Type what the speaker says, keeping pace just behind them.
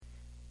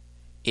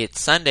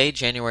It's Sunday,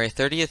 January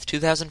 30th,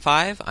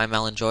 2005. I'm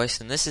Alan Joyce,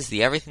 and this is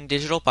the Everything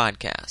Digital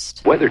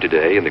Podcast. Weather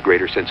today in the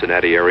greater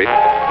Cincinnati area.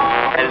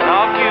 I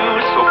love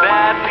you so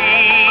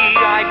badly,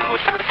 I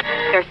could...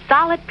 They're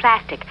solid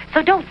plastic,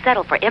 so don't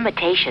settle for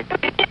imitation.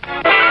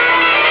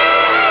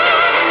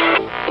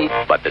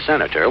 But the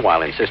senator,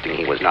 while insisting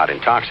he was not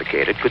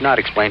intoxicated, could not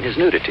explain his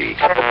nudity.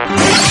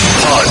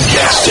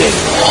 Podcasting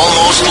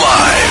almost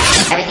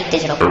live. Everything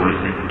Digital.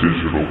 Everything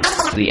Digital.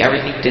 The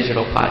Everything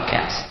Digital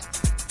Podcast.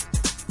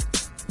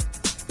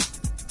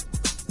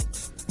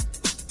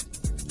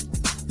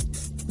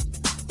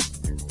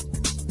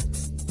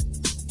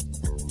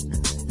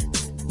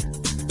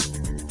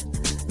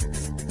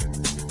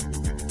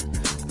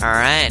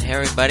 Alright, hey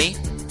everybody.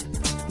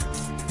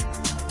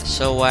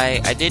 So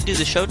I did do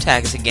the show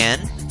tags again,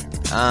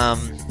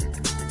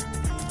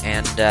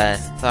 and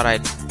thought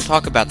I'd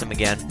talk about them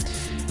again.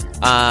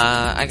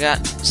 I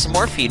got some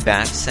more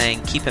feedback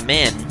saying keep them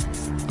in,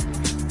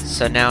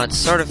 so now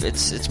it's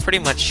it's pretty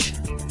much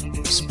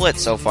split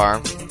so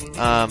far.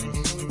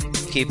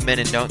 Keep them in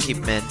and don't keep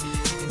them in.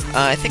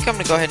 I think I'm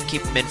going to go ahead and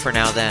keep them in for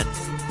now then,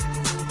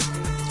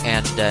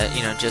 and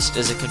just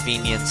as a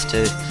convenience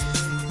to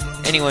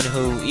anyone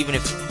who, even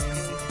if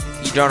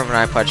you don't have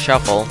an iPod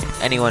Shuffle,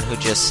 anyone who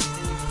just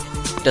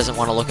doesn't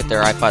want to look at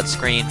their iPod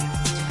screen.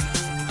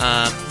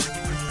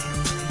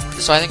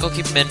 So I think I'll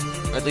keep them in,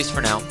 at least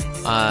for now,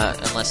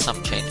 unless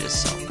something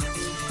changes. So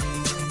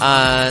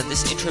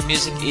this intro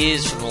music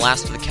is from The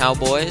Last of the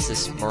Cowboys.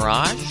 This is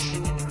Mirage.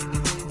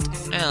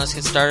 And let's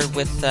get started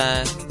with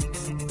those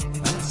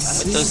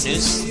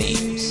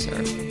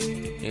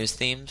news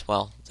themes.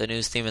 Well, the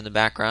news theme in the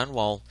background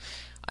while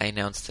I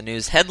announce the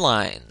news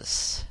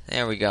headlines.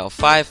 There we go.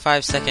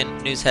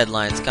 5-second news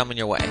headlines coming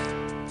your way.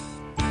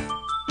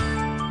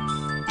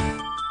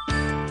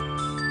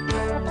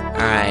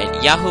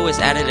 Alright, Yahoo has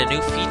added a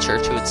new feature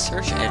to its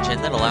search engine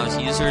that allows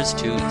users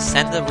to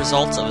send the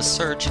results of a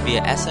search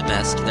via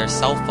SMS to their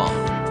cell phone.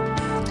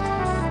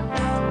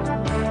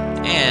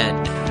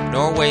 And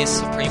Norway's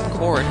Supreme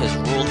Court has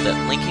ruled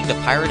that linking to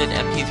pirated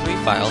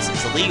MP3 files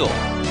is illegal,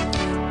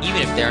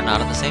 even if they are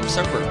not on the same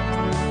server.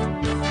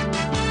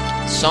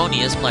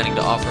 Sony is planning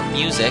to offer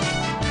music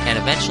and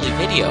eventually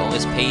video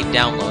as paid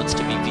downloads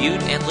to be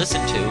viewed and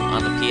listened to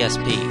on the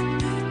PSP.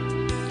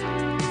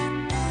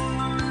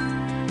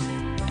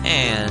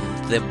 And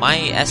the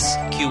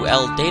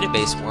MySQL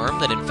database worm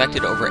that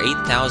infected over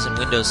 8,000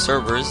 Windows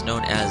servers,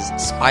 known as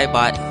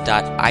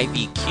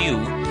spybot.ibq,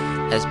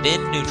 has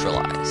been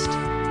neutralized.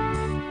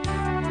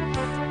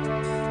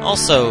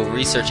 Also,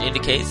 research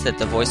indicates that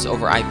the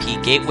voice-over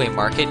IP gateway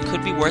market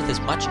could be worth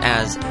as much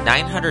as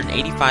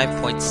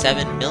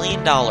 $985.7 million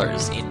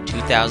in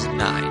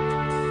 2009.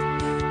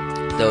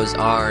 Those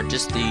are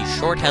just the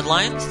short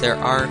headlines. There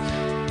are,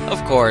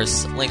 of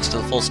course, links to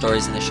the full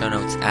stories in the show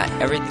notes at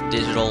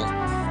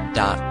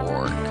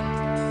EverythingDigital.org.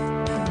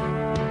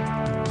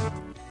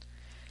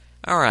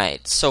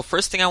 Alright, so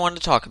first thing I wanted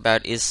to talk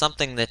about is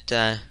something that,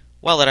 that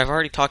I've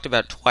already talked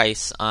about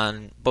twice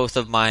on both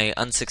of my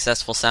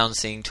unsuccessful sound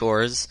seeing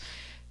tours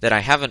that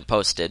I haven't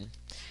posted.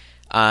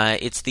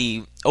 It's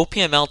the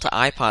OPML to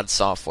iPod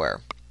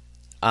software.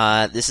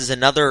 This is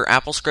another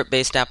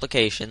AppleScript-based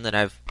application that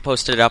I've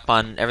posted up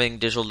on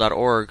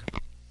EverythingDigital.org.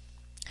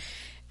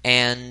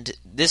 And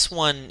this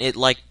one, it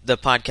like the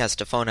podcast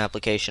to phone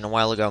application a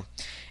while ago.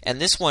 And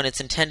this one,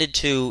 it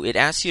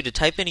asks you to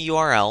type in a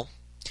URL,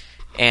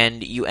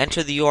 and you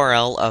enter the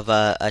URL of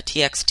a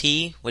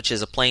TXT, which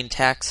is a plain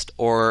text,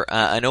 or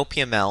an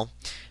OPML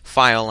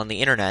file on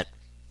the internet.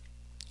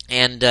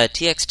 And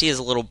TXT is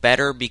a little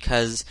better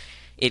because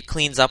it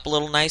cleans up a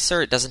little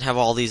nicer. It doesn't have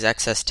all these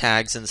excess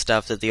tags and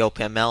stuff that the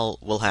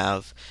OPML will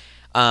have.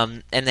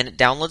 And then it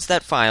downloads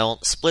that file,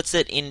 splits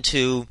it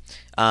into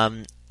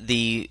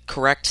the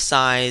correct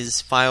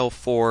size file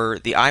for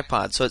the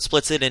iPod. So it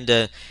splits it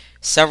into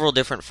several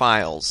different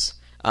files,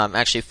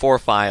 actually 4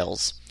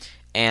 files.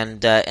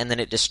 And then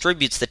it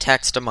distributes the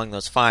text among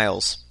those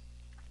files.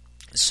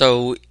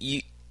 So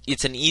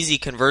it's an easy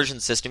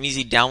conversion system,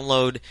 easy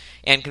download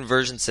and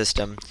conversion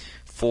system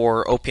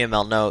for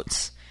OPML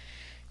notes.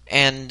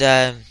 And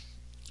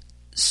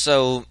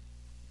so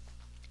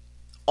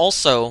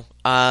also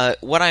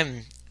what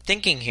I'm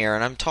thinking here,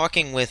 and I'm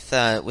talking with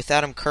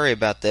Adam Curry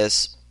about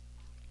this,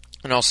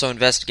 and also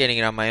investigating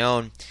it on my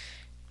own,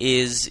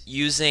 is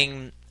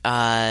using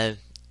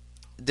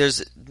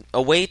there's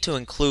a way to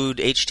include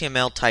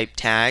HTML-type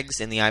tags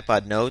in the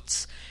iPod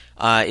Notes.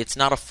 It's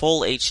not a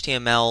full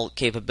HTML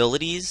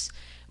capabilities,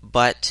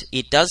 but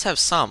it does have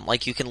some.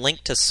 Like, you can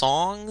link to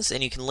songs,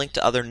 and you can link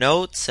to other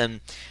notes,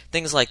 and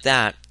things like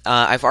that.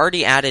 I've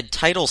already added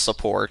title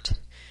support,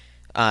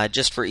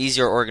 just for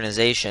easier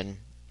organization,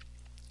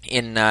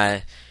 in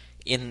the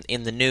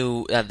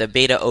new the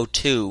Beta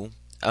 02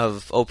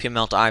 of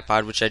OPML to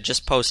iPod, which I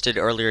just posted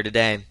earlier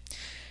today.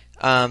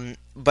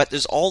 But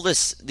there's all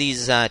these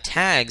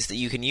tags that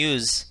you can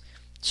use,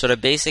 sort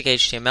of basic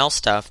HTML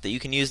stuff that you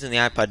can use in the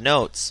iPod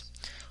Notes.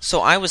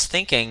 So I was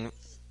thinking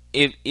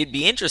it'd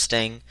be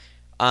interesting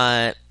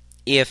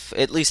if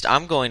at least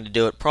I'm going to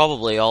do it,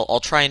 probably I'll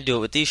try and do it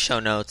with these show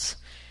notes,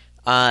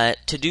 to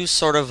do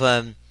sort of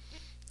a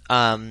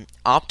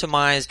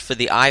optimized for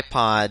the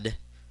iPod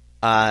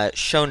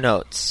show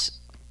notes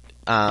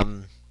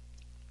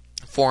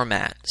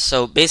format.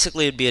 So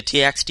basically, it'd be a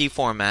TXT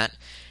format,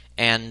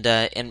 and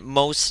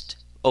most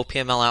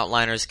OPML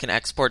outliners can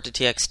export to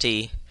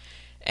TXT.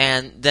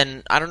 And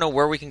then I don't know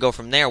where we can go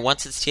from there.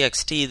 Once it's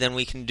TXT, then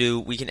we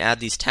can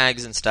add these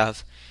tags and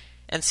stuff,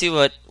 and see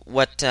what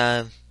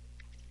can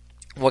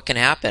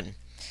happen.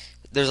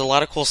 There's a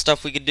lot of cool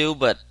stuff we could do,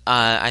 but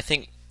I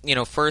think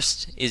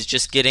first is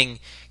just getting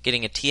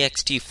a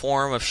TXT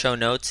form of show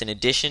notes in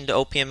addition to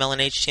OPML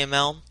and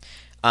HTML,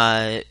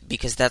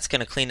 because that's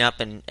going to clean up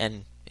and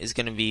is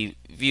going to be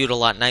viewed a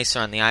lot nicer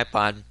on the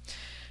iPod.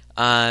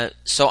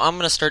 So I'm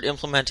going to start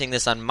implementing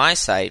this on my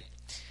site.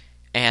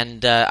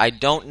 And I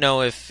don't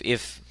know if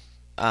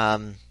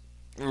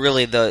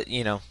really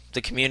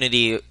the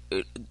community,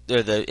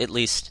 or the at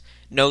least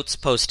notes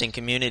posting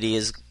community,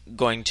 is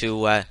going to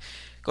want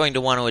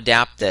to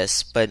adapt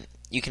this, but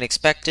you can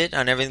expect it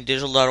on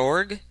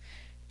EverythingDigital.org,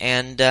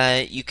 and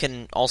you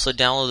can also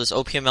download this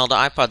OPML to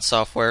iPod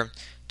software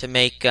to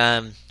make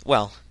that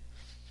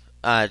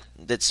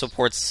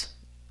supports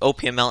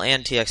OPML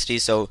and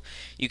TXT, so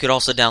you could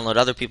also download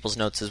other people's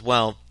notes as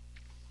well.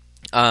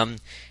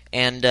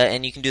 And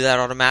you can do that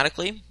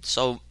automatically,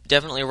 so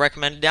definitely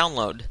recommend a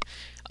download.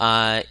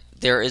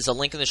 There is a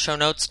link in the show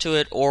notes to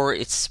it, or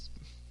it's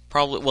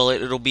probably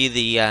it'll be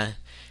the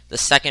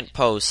second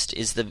post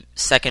is the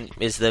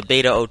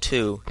beta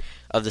 02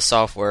 of the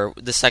software.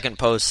 The second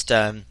post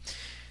on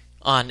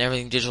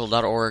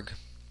EverythingDigital.org.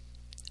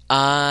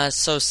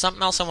 So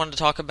something else I wanted to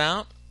talk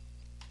about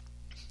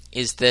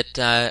is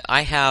that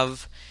I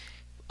have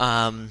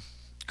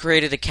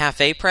created a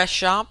Cafe Press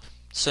shop.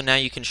 So now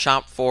you can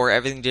shop for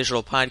Everything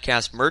Digital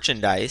Podcast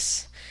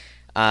merchandise.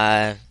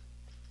 I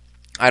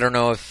don't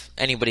know if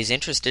anybody's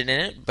interested in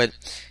it, but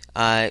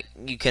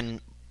you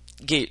can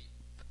get,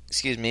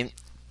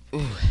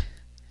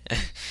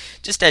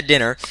 just at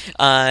dinner,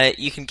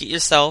 you can get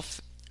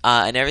yourself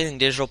an Everything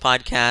Digital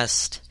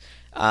Podcast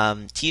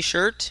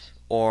t-shirt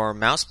or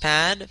mouse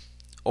pad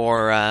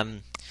or,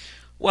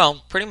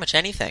 pretty much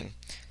anything.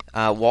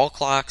 Wall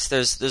clocks,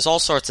 there's all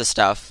sorts of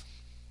stuff.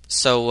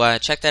 So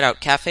check that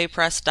out,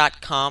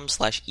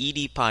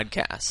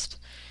 cafepress.com/edpodcast.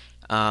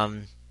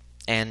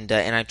 And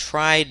I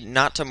tried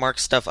not to mark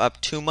stuff up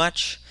too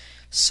much,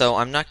 so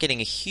I'm not getting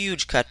a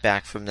huge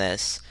cutback from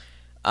this.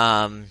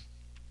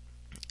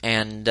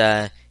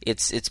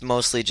 It's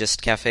mostly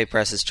just Cafe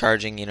Press is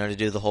charging, to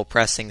do the whole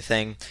pressing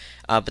thing.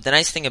 But the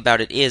nice thing about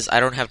it is I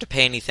don't have to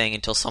pay anything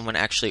until someone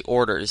actually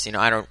orders.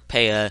 I don't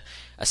pay a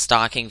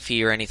stocking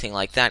fee or anything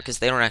like that, because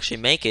they don't actually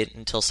make it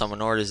until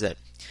someone orders it.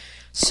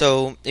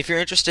 So if you're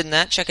interested in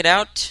that, check it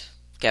out,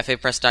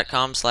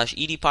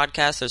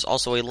 cafepress.com/edpodcast. There's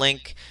also a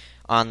link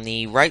on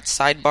the right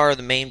sidebar of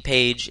the main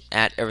page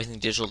at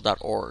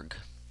everythingdigital.org.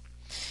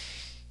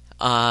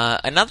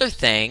 Another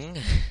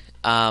thing,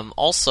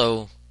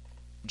 also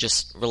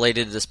just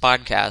related to this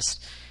podcast,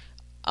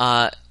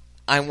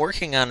 I'm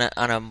working on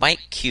a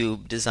mic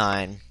cube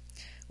design,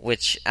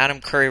 which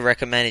Adam Curry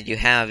recommended you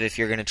have if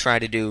you're going to try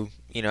to do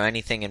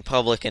anything in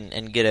public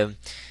and get a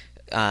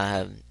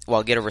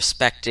get a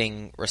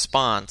respecting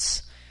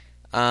response.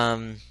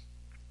 I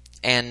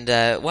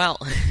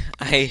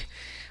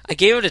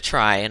gave it a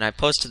try, and I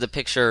posted the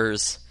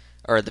pictures,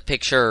 or the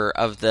picture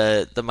of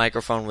the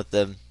microphone with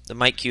the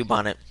mic cube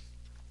on it.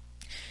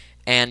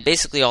 And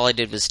basically all I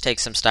did was take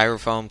some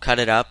styrofoam, cut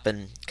it up,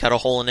 and cut a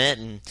hole in it,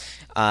 and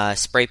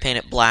spray paint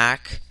it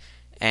black,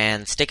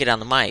 and stick it on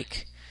the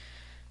mic.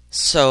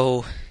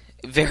 So,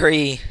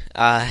 very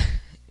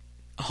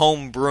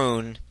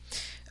homebrewed,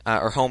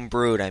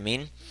 I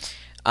mean.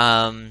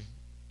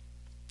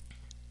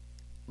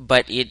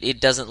 But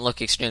it doesn't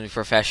look extremely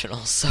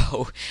professional,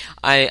 so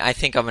I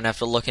think I'm going to have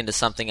to look into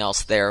something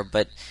else there.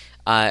 But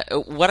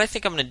what I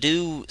think I'm going to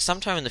do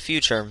sometime in the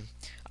future,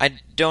 I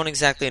don't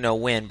exactly know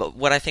when, but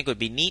what I think would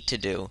be neat to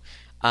do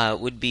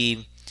would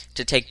be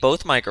to take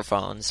both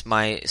microphones,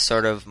 my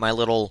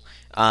little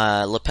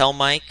lapel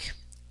mic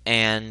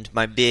and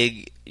my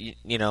big,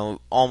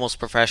 almost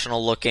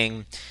professional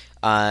looking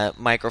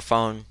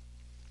microphone,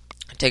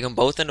 take them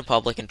both into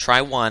public and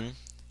try one,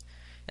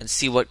 and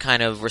see what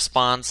kind of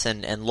response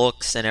and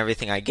looks and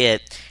everything I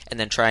get, and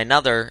then try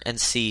another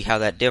and see how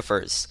that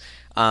differs.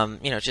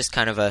 Just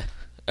kind of a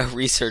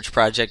research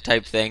project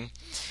type thing.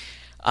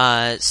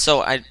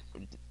 So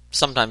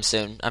sometime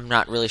soon, I'm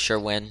not really sure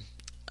when.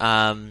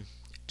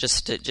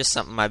 Just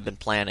something I've been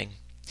planning.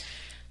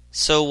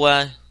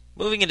 So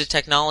moving into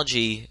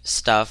technology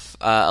stuff,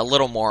 a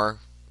little more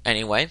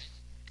anyway.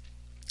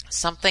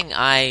 Something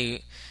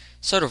I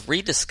sort of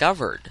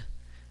rediscovered.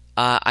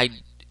 I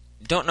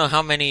don't know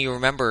how many you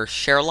remember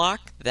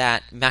Sherlock,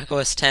 that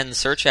macOS 10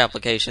 search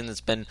application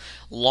that's been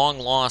long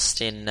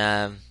lost in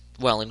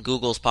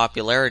Google's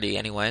popularity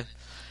anyway.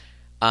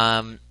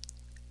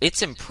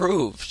 It's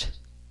improved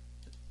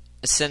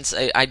since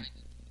I'm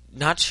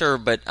not sure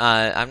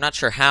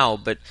how,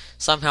 but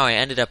somehow I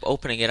ended up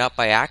opening it up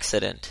by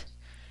accident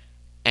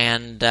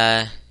and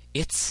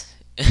it's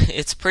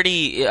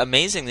pretty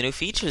amazing, the new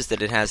features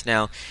that it has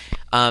now.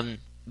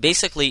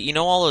 Basically, you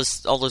know, all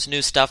those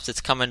new stuff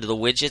that's come into the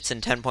widgets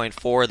in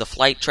 10.4, the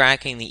flight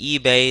tracking, the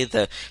eBay,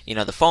 the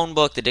phone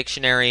book, the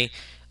dictionary,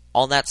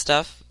 all that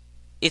stuff.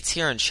 It's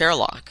here in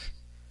ShareLock.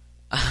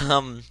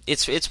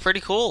 It's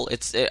pretty cool.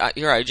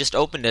 Here, I just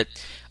opened it.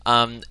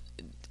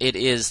 It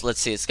is,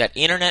 let's see, it's got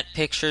internet,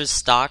 pictures,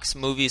 stocks,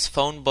 movies,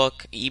 phone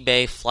book,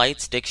 eBay,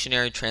 flights,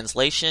 dictionary,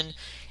 translation,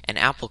 and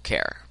Apple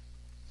Care.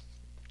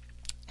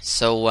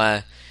 So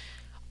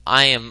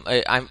I'm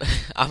going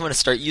to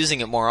start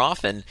using it more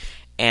often,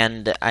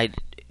 and I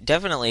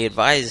definitely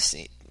advise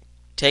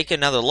take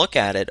another look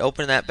at it,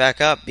 open that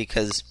back up,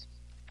 because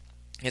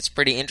it's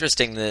pretty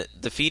interesting,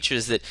 the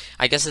features that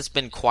I guess it's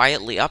been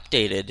quietly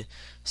updated,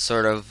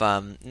 sort of,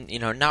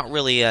 not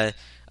really a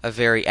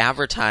very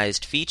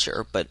advertised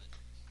feature, but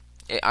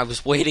I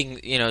was waiting,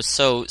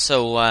 so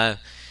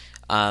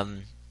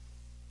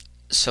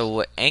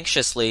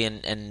anxiously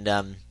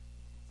and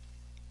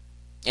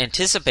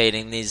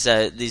anticipating these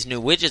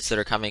new widgets that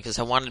are coming, because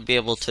I wanted to be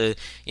able to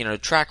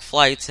track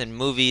flights and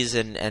movies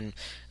and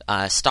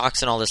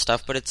stocks and all this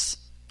stuff. But it's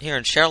here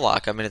in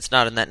ShareLock. I mean, it's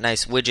not in that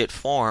nice widget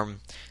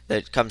form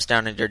that comes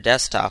down into your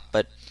desktop,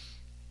 but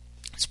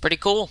it's pretty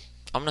cool.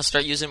 I'm gonna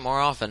start using it more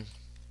often.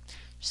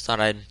 Just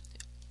thought I'd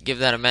give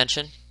that a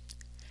mention.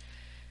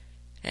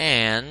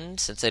 And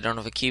since I don't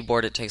have a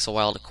keyboard, it takes a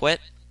while to quit.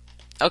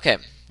 Okay,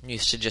 I'm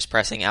used to just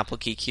pressing Apple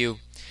key Q.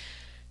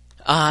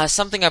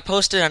 Something I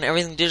posted on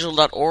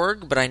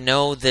EverythingDigital.org, but I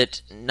know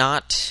that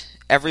not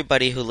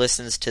everybody who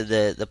listens to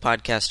the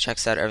podcast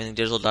checks out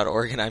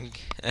EverythingDigital.org, and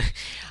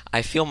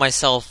I feel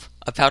myself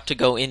about to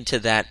go into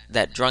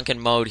that drunken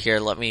mode here.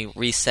 Let me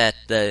reset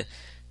the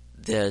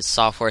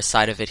software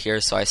side of it here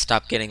so I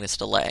stop getting this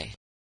delay.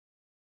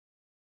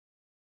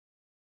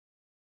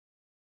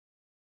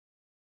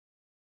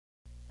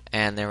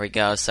 And there we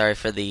go. Sorry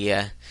for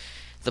the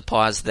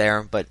pause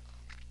there, but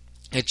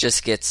it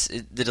just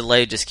the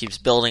delay just keeps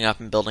building up,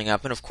 and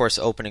of course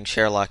opening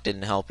ShareLock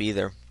didn't help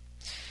either.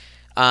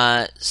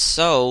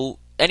 So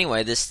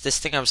anyway, this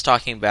thing I was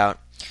talking about,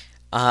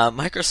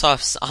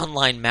 Microsoft's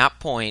online map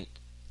point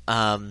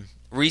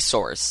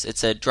resource.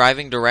 It's a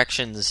driving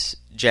directions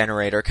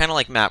generator, kind of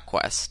like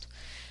MapQuest.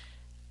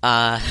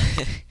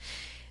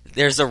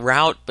 There's a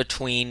route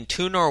between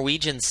two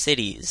Norwegian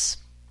cities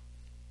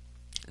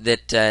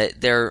that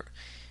they're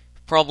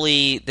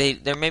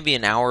maybe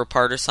an hour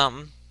apart or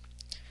something,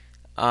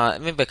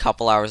 maybe a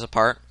couple hours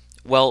apart.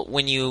 Well,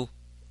 when you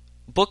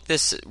book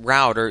this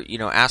route, or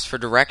ask for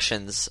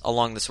directions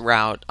along this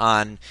route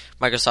on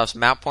Microsoft's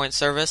MapPoint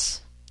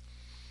service,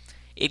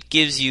 it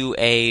gives you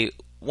a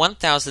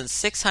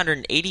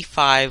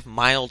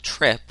 1,685-mile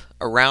trip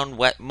around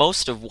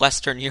most of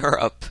Western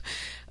Europe.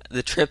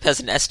 The trip has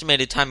an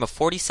estimated time of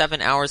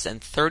 47 hours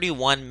and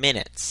 31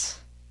 minutes.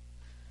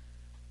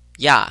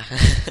 Yeah,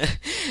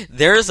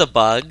 there's a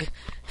bug.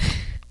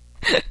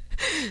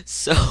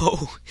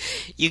 So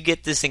you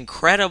get this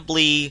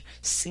incredibly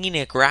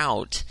scenic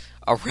route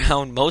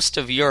around most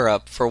of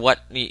Europe for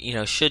what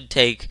should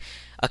take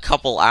a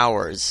couple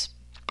hours.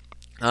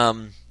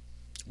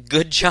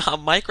 Good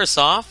job,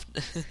 Microsoft.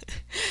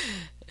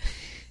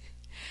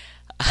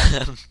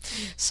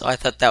 So I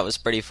thought that was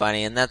pretty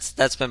funny, and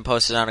that's been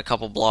posted on a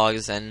couple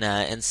blogs, and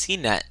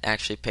CNET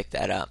actually picked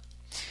that up.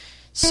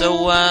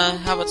 So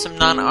how about some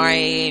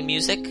non-RIAA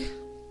music?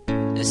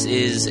 This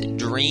is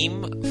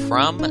Dream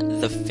from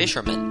The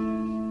Fisherman.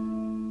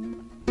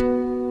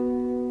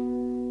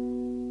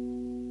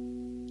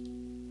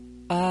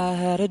 I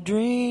had a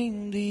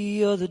dream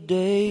the other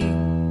day,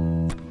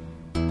 and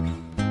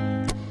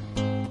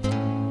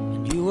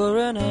you were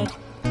in it,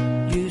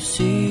 you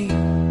see,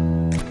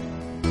 and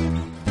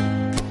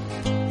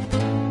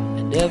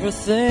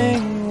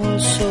everything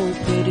was so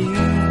pretty,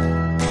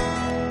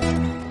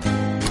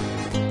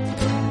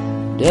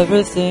 and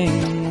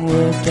everything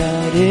worked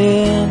out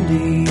in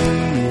the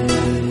end.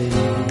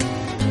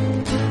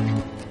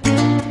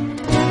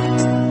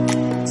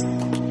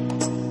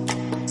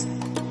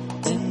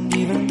 And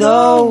even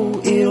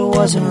though it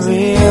wasn't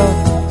real,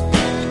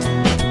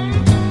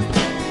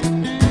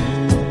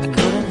 I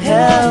couldn't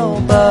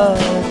help but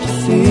to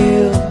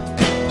feel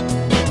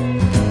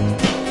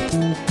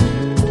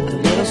a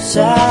little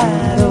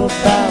sad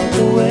about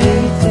the way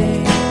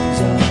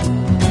things are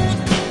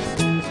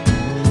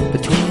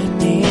between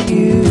me and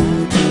you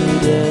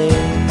today.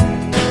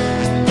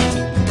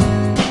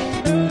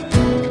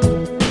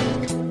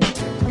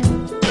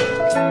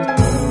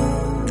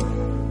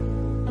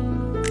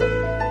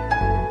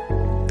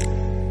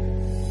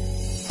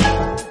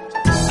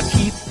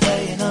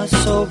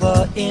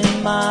 Over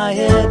in my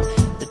head,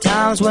 the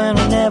times when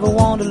I never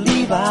want to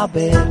leave our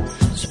bed.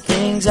 Some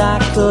things I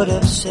could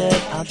have said,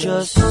 I'll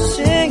just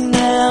sing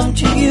them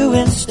to you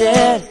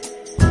instead.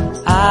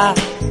 I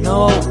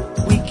know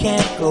we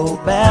can't go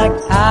back,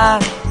 I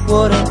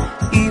wouldn't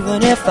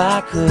even if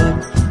I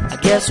could. I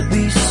guess I'll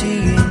be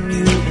seeing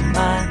you in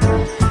my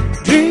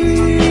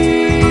dreams.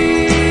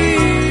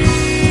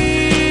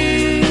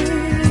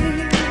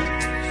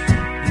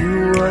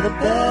 You were You're the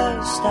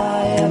best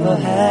I ever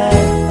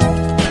had.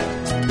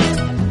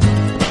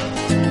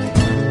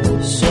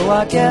 So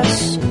I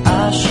guess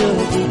I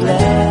should be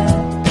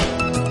glad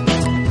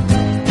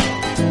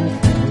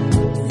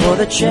for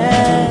the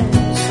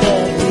chance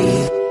that we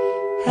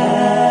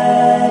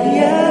had.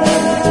 Yeah,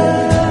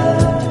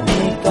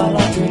 make all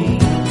our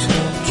dreams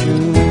come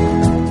true.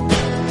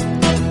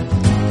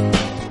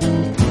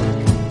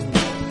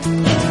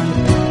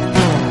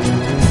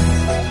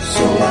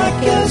 So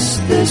I guess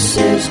this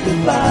is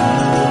goodbye.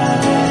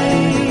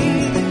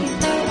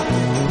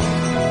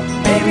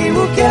 Maybe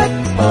we'll get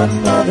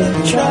another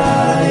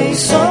try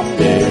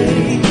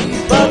someday,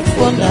 but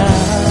for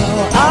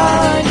now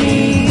I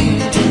need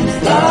to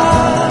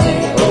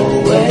fly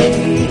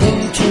away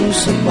into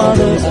some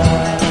other's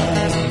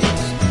eyes,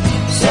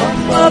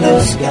 some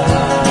other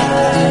sky.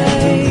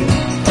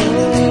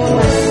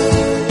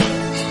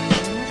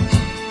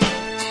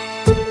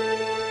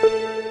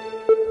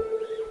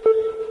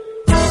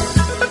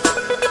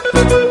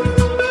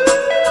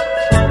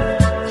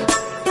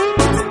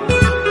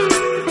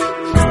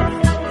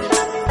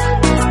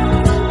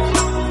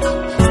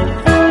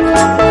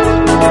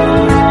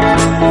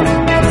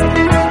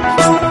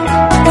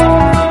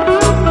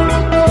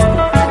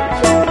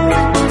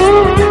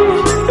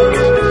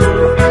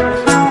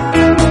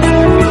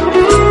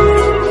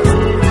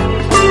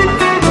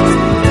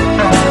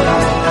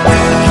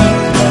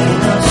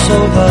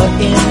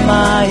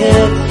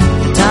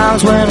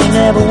 When we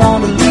never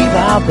want to leave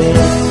our bed,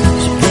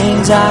 some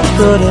things I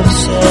could have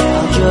said,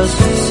 I'll just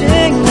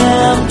sing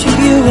them to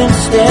you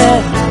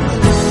instead.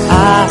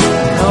 I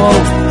know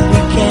we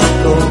can't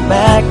go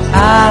back,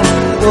 I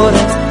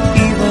wouldn't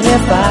even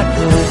if I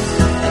could.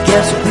 I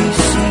guess I'll be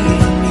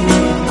seeing you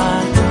in my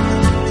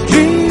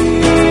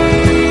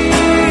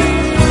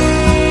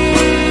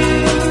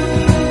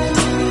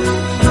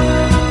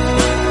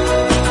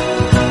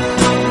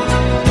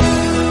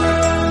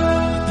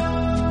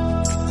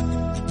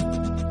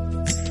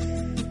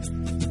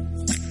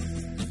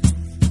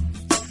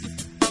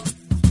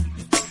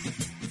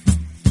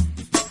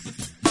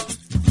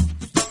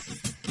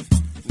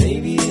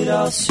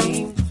all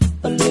seem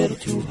a little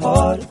too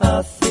hard.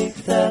 I think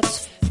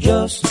that's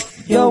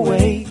just your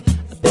way.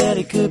 I bet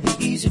it could be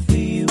easy for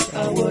you.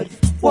 I would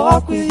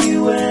walk with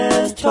you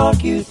and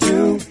talk you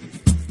through,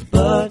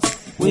 but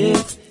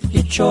with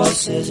your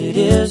choice as it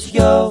is,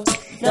 yours,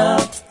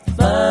 not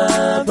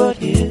mine, but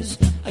his.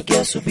 I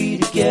guess we'll be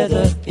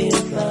together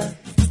in my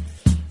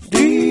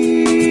dreams.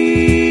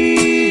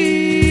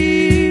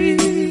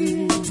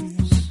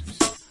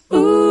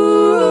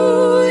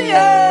 Ooh,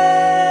 yeah.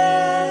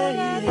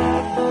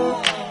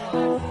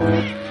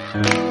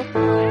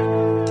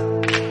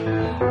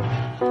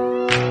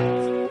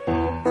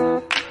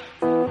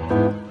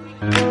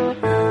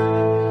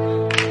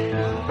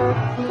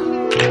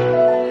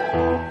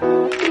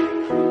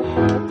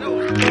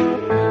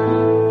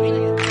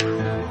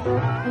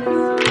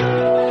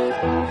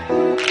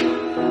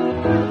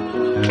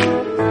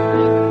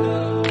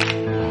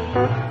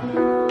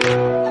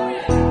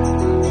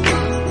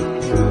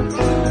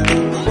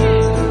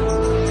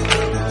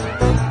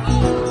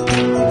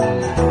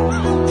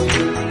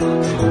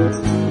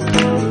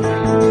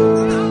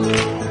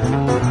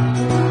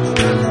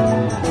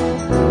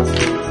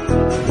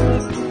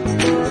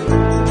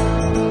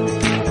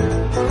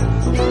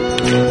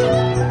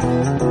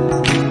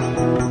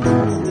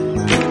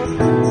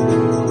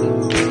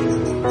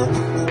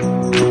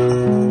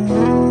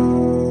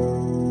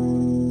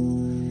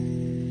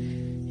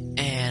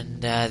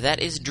 That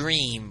is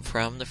Dream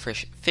from the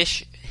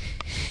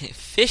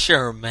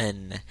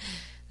Fisherman.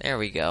 There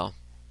we go.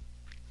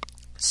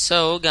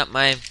 So, got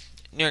my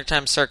New York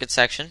Times circuit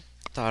section.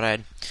 Thought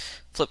I'd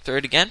flip through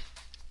it again.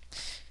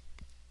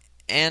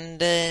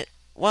 And,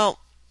 well,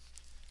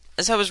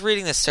 as I was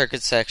reading this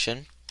circuit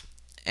section,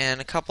 and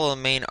a couple of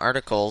main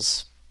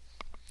articles,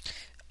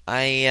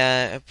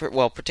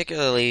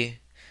 particularly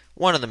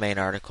one of the main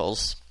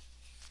articles,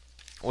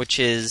 which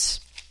is,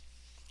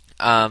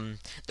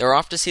 they're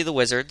off to see the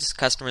wizards.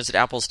 Customers at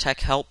Apple's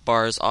tech help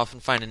bars often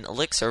find an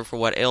elixir for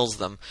what ails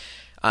them.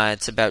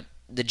 It's about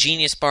the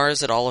genius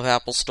bars at all of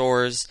Apple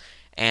stores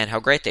and how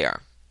great they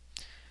are.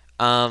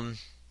 And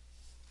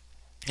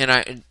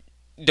I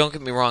don't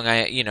get me wrong.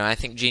 I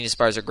think genius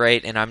bars are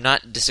great, and I'm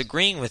not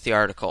disagreeing with the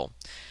article.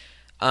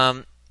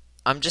 I'm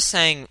just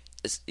saying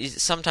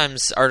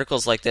sometimes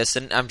articles like this,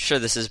 and I'm sure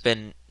this has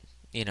been,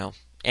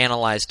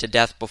 analyzed to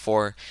death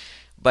before,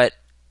 but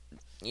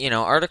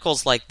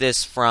articles like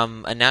this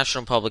from a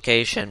national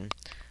publication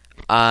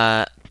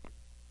are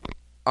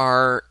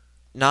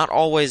not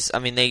always. I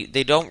mean,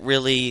 they don't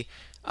really.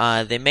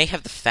 They may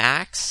have the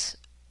facts,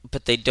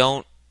 but they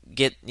don't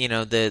get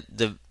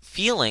the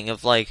feeling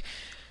of like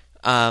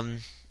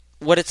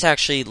what it's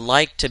actually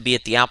like to be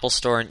at the Apple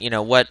Store, and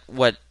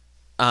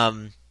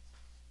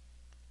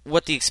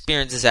what the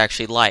experience is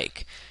actually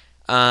like.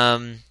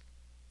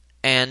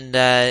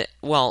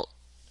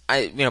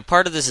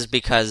 Part of this is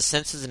because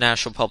since it's a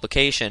national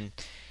publication,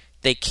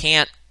 they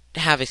can't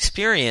have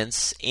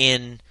experience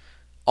in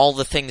all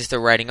the things they're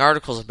writing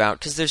articles about,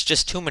 because there's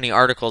just too many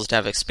articles to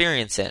have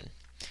experience in.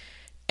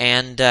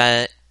 And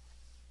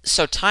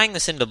so tying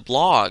this into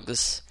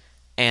blogs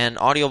and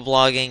audio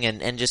blogging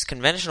and just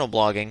conventional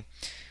blogging,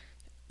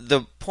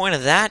 the point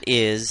of that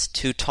is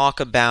to talk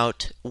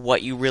about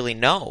what you really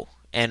know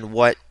and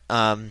what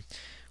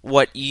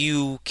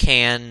you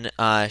can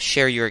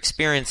share your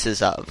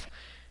experiences of.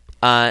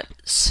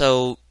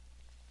 So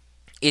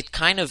it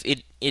kind of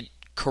it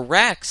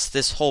corrects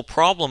this whole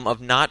problem of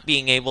not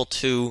being able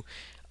to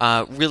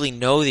really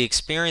know the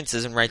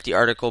experiences and write the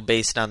article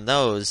based on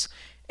those.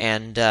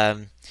 And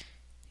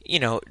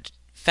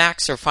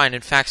facts are fine,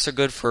 and facts are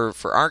good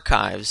for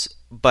archives,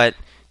 but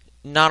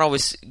not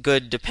always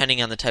good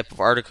depending on the type of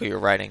article you're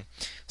writing.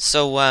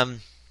 So,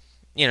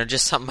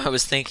 just something I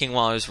was thinking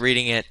while I was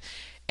reading it,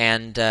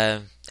 and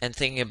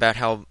thinking about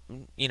how,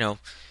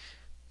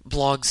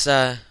 blogs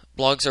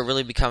are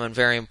really becoming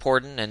very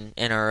important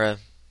and are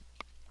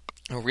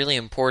a really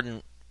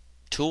important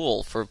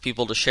tool for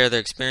people to share their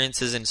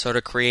experiences and sort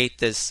of create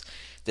this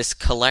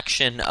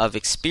collection of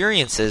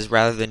experiences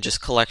rather than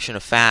just collection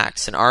of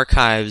facts and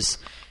archives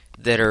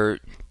that are,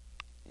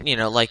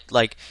 like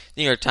the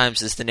New York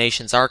Times is the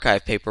nation's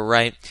archive paper,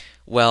 right?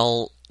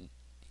 Well,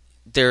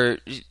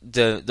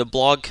 the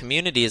blog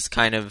community is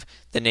kind of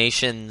the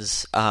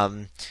nation's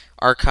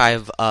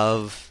archive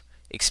of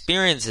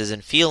experiences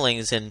and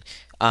feelings and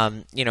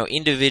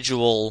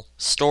individual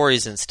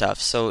stories and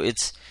stuff. So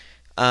it's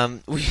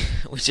we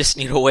just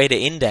need a way to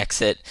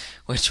index it,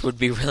 which would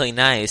be really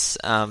nice,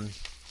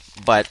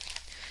 but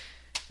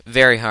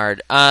very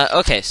hard.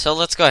 Okay, so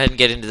let's go ahead and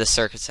get into the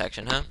circuit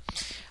section,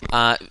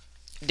 huh?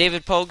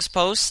 David Pogue's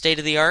post, State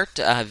of the Art,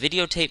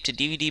 videotape to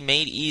DVD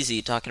made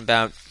easy, talking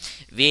about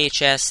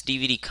VHS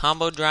DVD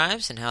combo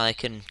drives and how they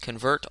can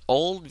convert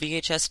old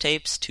VHS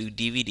tapes to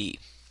DVD.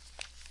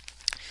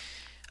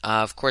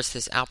 Of course,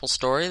 this Apple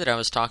story that I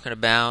was talking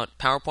about,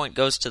 PowerPoint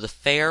goes to the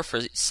fair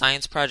for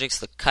science projects.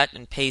 The cut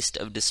and paste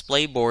of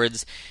display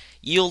boards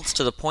yields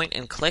to the point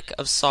and click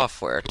of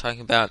software.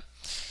 Talking about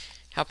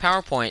how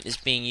PowerPoint is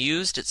being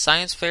used at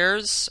science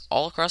fairs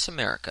all across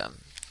America.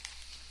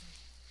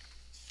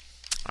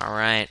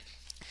 Alright,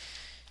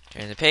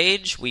 turn the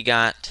page. We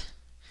got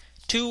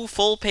 2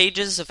 full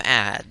pages of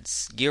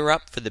ads. Gear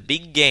up for the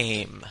big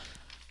game.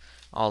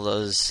 All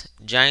those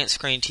giant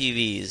screen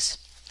TVs.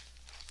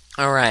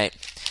 Alright.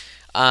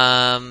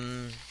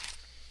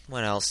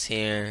 What else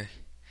here?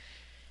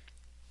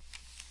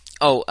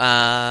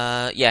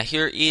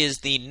 Here is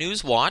the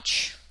News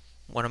Watch,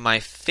 one of my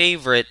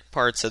favorite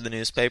parts of the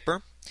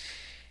newspaper.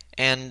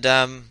 And,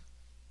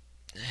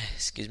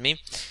 excuse me.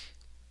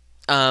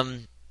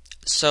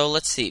 So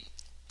let's see.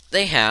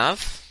 They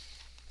have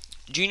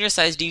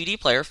junior-sized DVD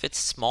player fits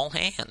small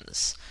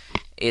hands.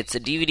 It's a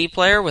DVD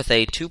player with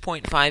a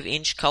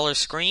 2.5-inch color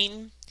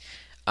screen,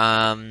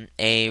 a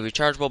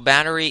rechargeable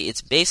battery.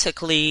 It's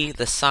basically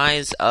the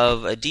size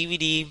of a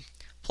DVD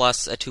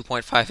plus a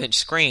 2.5-inch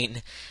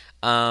screen.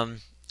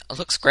 It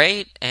looks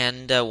great,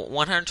 and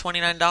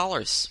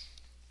 $129.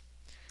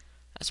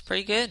 That's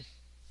pretty good.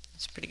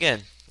 That's pretty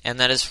good. And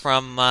that is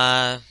from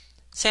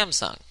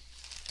Samsung.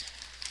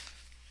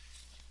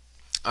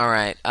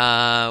 Alright,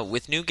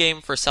 with new game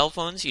for cell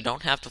phones, you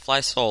don't have to fly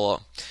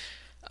solo.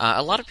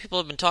 A lot of people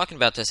have been talking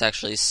about this,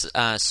 actually.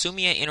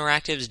 Sumia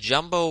Interactive's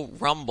Jumbo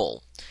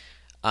Rumble.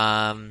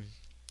 And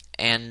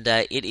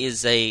it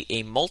is a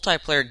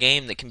multiplayer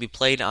game that can be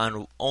played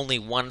on only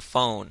one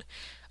phone.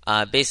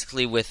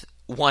 Basically with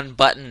one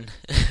button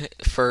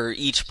for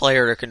each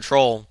player to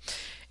control.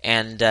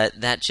 And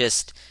that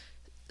just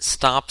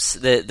stops,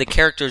 the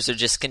characters are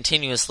just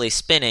continuously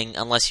spinning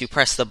unless you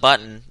press the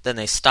button, then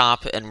they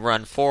stop and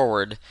run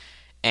forward,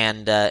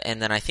 and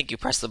then I think you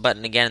press the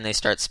button again and they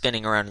start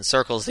spinning around in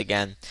circles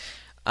again.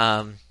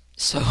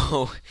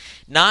 So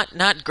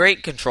not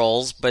great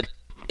controls, but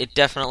it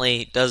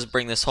definitely does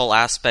bring this whole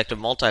aspect of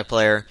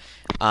multiplayer,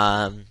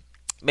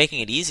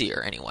 making it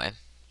easier anyway.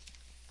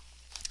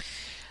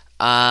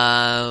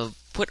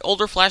 Put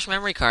older flash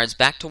memory cards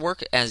back to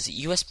work as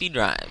USB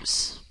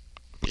drives.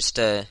 Just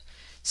a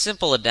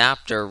simple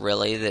adapter,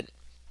 really, that,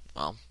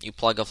 well, you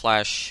plug a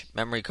flash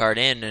memory card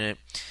in and it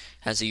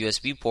has a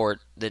USB port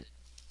that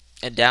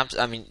adapts.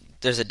 I mean,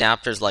 there's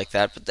adapters like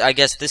that, but I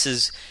guess this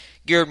is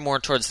geared more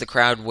towards the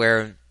crowd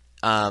where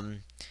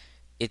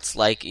it's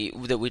like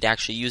that we'd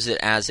actually use it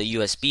as a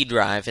USB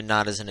drive and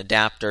not as an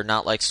adapter,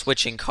 not like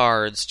switching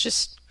cards,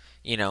 just,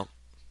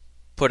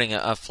 putting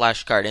a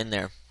flash card in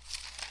there.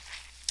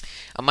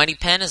 A Mighty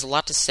Pen has a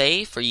lot to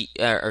say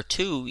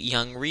to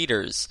young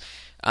readers.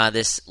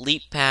 This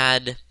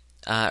LeapPad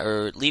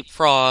or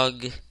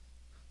Leapfrog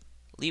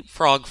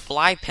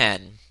Fly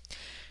Pen,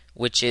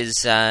 which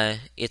is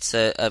it's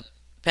a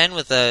pen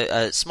with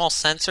a small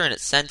sensor, and it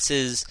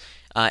senses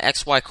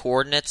XY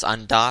coordinates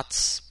on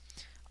dots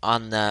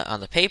on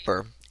the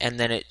paper, and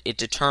then it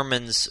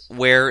determines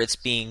where it's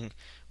being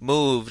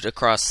moved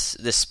across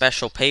this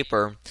special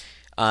paper,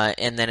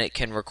 and then it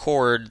can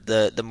record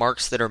the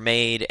marks that are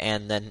made,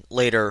 and then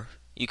later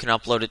you can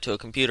upload it to a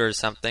computer or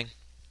something.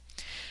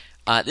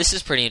 This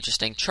is pretty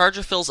interesting.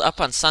 Charger fills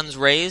up on sun's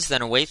rays,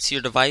 then awaits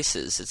your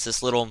devices. It's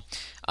this little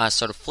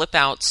sort of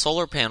flip-out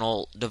solar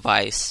panel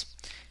device,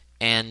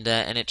 and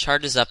it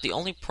charges up. The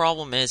only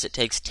problem is it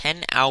takes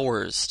 10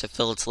 hours to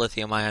fill its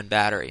lithium-ion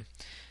battery.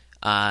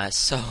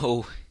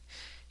 So,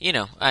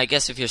 I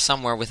guess if you're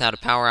somewhere without a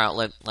power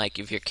outlet, like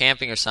if you're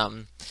camping or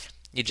something,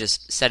 you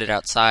just set it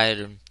outside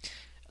and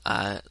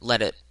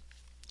let it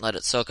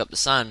soak up the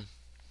sun.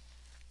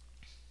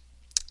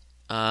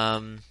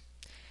 And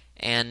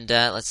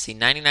let's see,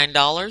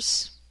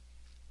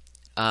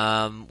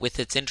 $99. With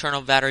its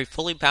internal battery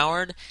fully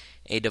powered,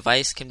 a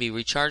device can be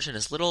recharged in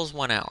as little as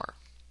 1 hour.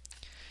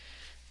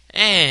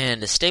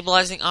 And a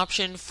stabilizing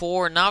option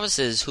for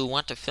novices who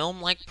want to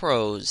film like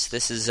pros.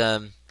 This is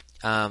a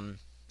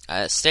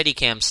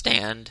Steadicam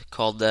stand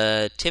called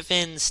the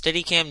Tiffin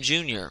Steadicam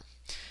Junior.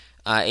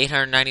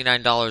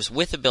 $899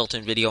 with a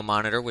built-in video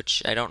monitor,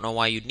 which I don't know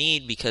why you'd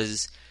need,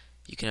 because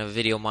you can have a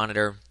video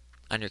monitor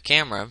on your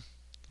camera.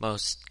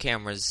 Most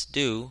cameras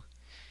do.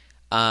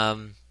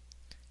 Or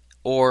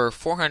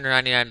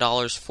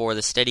 $499 for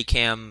the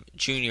Steadicam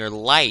Junior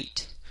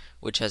Lite,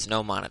 which has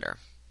no monitor.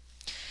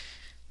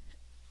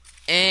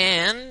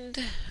 And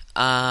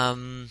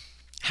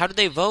how do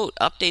they vote?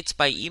 Updates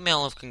by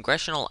email of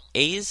congressional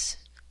ayes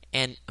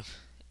and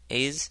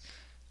nays.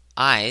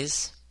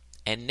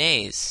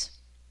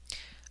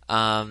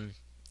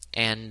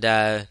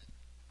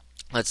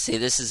 Let's see.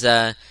 This is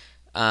a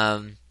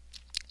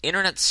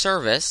internet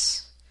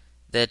service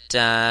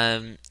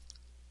that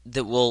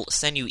will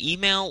send you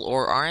email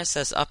or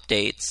RSS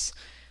updates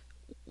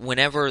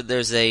whenever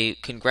there's a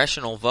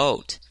congressional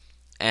vote,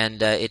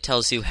 and it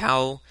tells you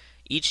how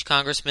each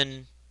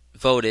congressman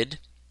voted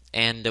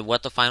and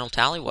what the final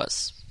tally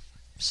was.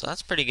 So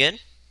that's pretty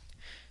good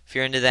if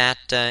you're into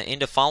that,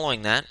 into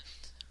following that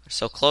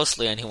so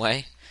closely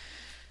anyway.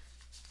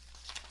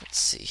 Let's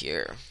see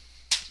here.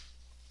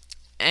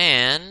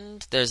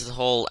 And there's the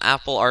whole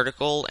Apple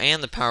article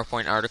and the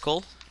PowerPoint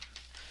article,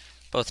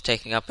 both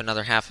taking up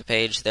another half a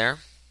page there.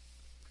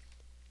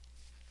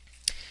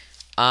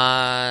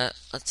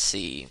 Let's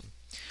see.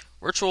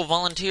 Virtual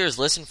volunteers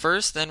listen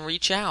first, then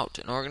reach out.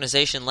 An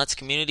organization lets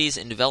communities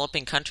in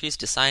developing countries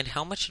decide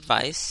how much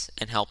advice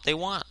and help they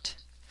want.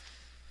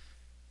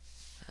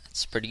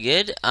 That's pretty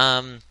good.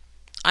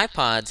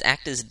 iPods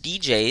act as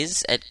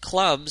DJs at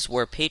clubs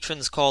where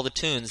patrons call the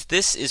tunes.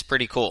 This is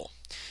pretty cool.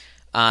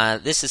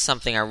 This is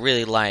something I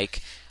really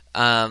like.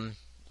 Some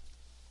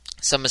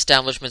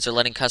establishments are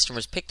letting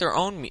customers pick their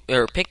own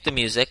or pick the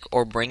music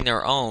or bring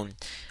their own.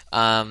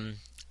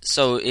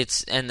 So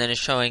it's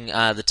showing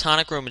the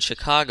Tonic Room in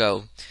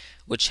Chicago,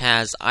 which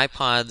has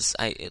iPods.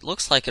 It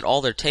looks like at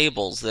all their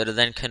tables that are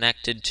then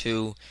connected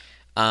to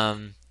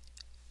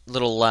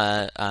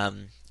little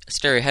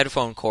stereo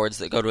headphone cords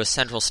that go to a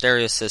central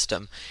stereo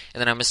system.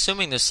 And then I'm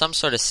assuming there's some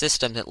sort of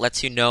system that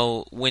lets you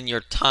know when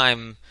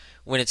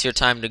it's your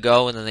time to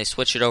go, and then they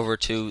switch it over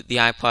to the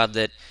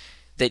iPod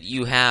that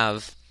you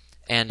have.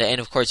 And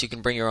of course you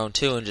can bring your own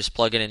too and just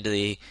plug it into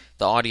the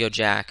audio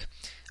jack.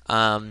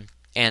 And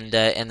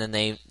then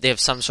they have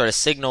some sort of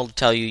signal to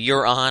tell you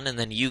you're on, and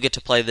then you get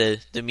to play the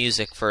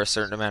music for a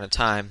certain amount of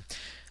time.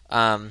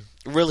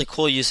 Really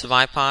cool use of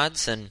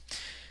iPods, and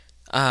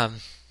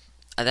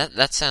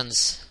that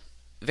sounds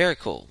very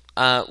cool.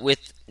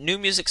 With new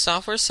music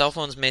software, cell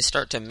phones may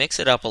start to mix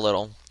it up a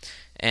little.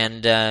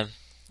 And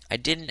I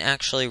didn't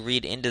actually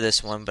read into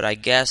this one, but I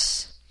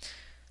guess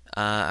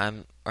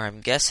I'm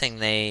guessing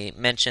they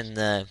mentioned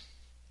the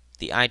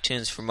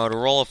iTunes for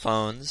Motorola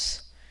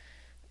phones.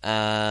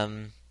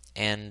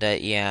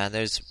 Yeah,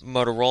 there's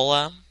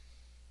Motorola,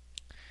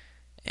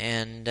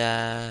 and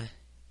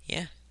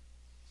yeah.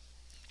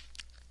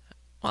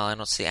 Well, I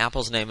don't see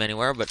Apple's name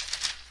anywhere, but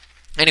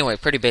anyway,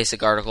 pretty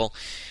basic article.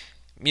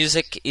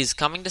 Music is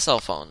coming to cell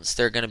phones.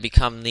 They're going to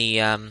become the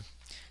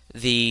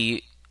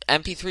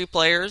MP3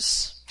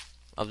 players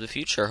of the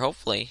future.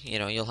 Hopefully,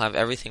 you'll have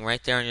everything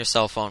right there on your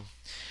cell phone.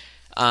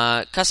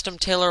 Custom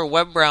tailor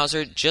web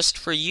browser just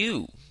for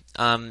you.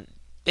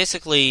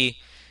 Basically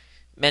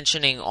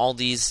mentioning all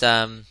these,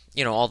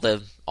 all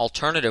the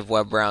alternative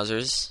web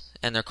browsers,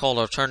 and they're called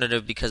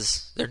alternative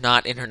because they're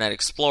not Internet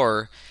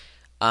Explorer.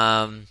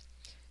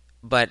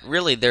 But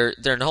really,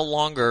 they're no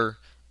longer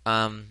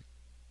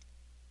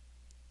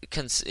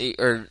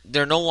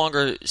they're no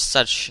longer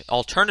such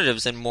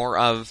alternatives and more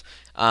of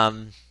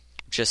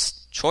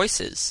just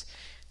choices.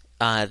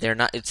 They're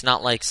not. It's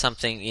not like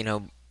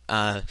something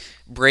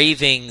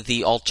braving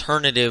the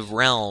alternative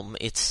realm.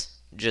 It's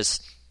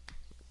just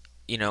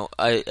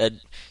a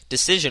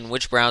decision: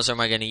 which browser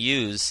am I going to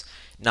use?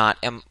 Not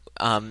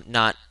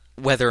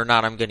whether or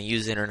not I'm going to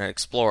use Internet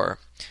Explorer.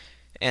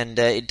 And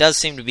it does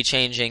seem to be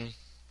changing.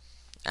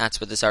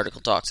 That's what this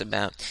article talks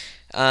about.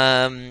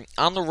 On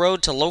the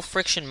road to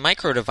low-friction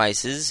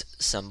micro-devices,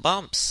 some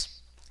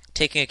bumps.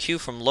 Taking a cue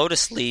from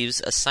Lotus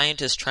Leaves, a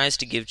scientist tries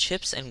to give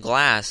chips and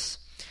glass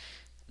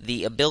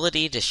the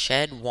ability to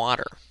shed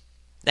water.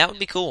 That would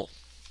be cool.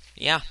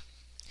 Yeah.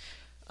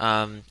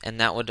 And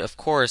that would, of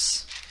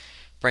course,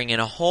 bring in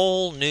a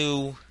whole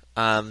new,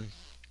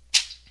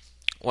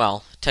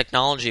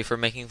 technology for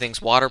making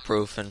things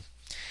waterproof and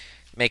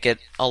make it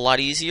a lot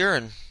easier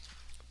and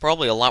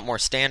probably a lot more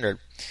standard.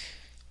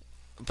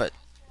 But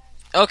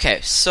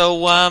okay,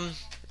 so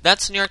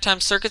that's the New York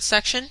Times Circuit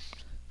section,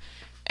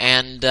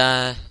 and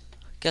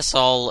guess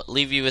I'll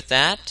leave you with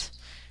that.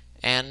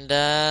 And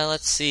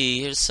let's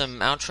see, here's some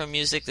outro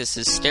music. This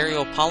is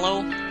Stereo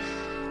Apollo,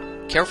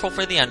 Careful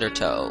for the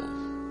Undertow.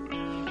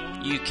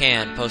 You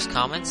can post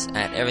comments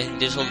at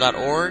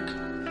everythingdigital.org.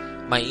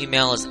 My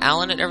email is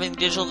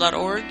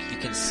alan@everythingdigital.org. You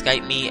can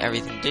Skype me,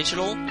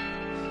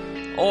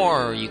 everythingdigital,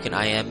 or you can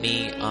IM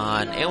me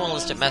on AOL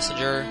Instant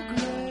Messenger.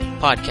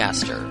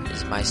 Podcaster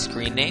is my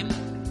screen name.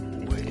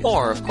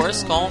 Or, of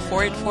course, call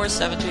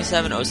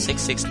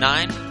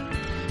 484-727-0669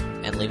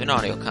 and leave an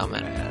audio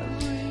comment.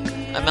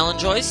 I'm Ellen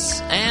Joyce,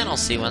 and I'll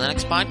see you on the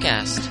next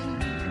podcast.